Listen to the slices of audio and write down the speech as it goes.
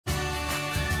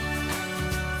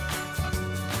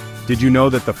Did you know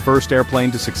that the first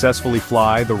airplane to successfully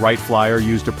fly, the Wright Flyer,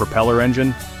 used a propeller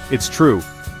engine? It's true.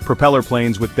 Propeller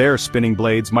planes with their spinning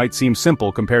blades might seem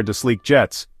simple compared to sleek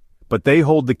jets, but they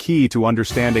hold the key to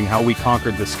understanding how we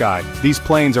conquered the sky. These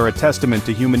planes are a testament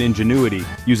to human ingenuity,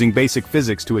 using basic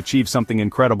physics to achieve something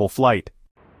incredible: flight.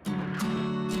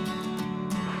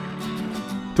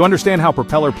 To understand how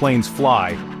propeller planes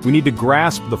fly, we need to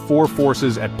grasp the four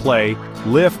forces at play: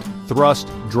 lift, thrust,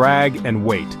 drag, and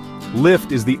weight.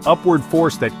 Lift is the upward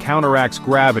force that counteracts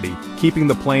gravity, keeping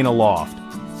the plane aloft.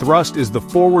 Thrust is the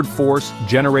forward force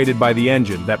generated by the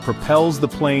engine that propels the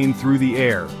plane through the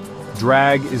air.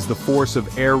 Drag is the force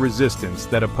of air resistance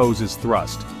that opposes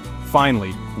thrust.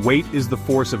 Finally, weight is the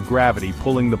force of gravity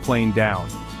pulling the plane down.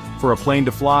 For a plane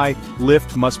to fly,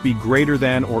 lift must be greater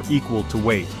than or equal to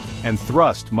weight, and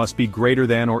thrust must be greater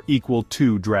than or equal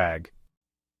to drag.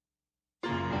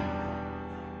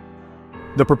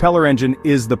 The propeller engine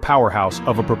is the powerhouse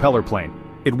of a propeller plane.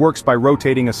 It works by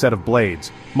rotating a set of blades,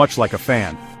 much like a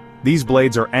fan. These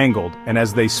blades are angled, and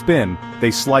as they spin, they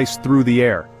slice through the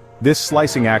air. This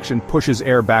slicing action pushes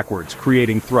air backwards,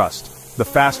 creating thrust. The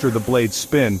faster the blades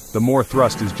spin, the more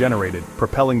thrust is generated,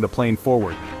 propelling the plane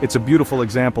forward. It's a beautiful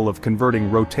example of converting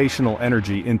rotational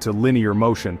energy into linear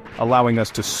motion, allowing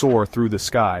us to soar through the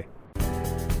sky.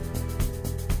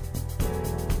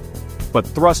 But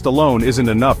thrust alone isn't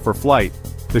enough for flight.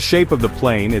 The shape of the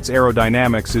plane, its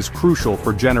aerodynamics, is crucial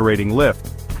for generating lift.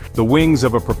 The wings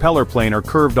of a propeller plane are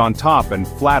curved on top and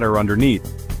flatter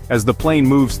underneath. As the plane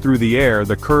moves through the air,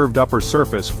 the curved upper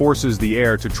surface forces the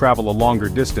air to travel a longer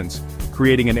distance,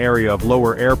 creating an area of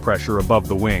lower air pressure above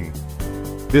the wing.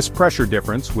 This pressure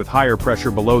difference, with higher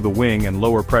pressure below the wing and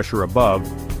lower pressure above,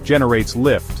 generates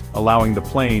lift, allowing the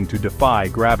plane to defy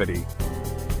gravity.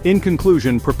 In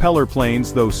conclusion, propeller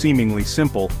planes, though seemingly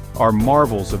simple, are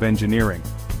marvels of engineering.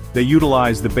 They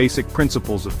utilize the basic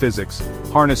principles of physics,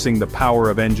 harnessing the power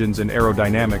of engines and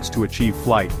aerodynamics to achieve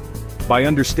flight. By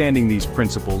understanding these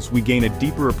principles, we gain a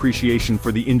deeper appreciation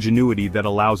for the ingenuity that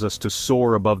allows us to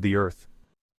soar above the Earth.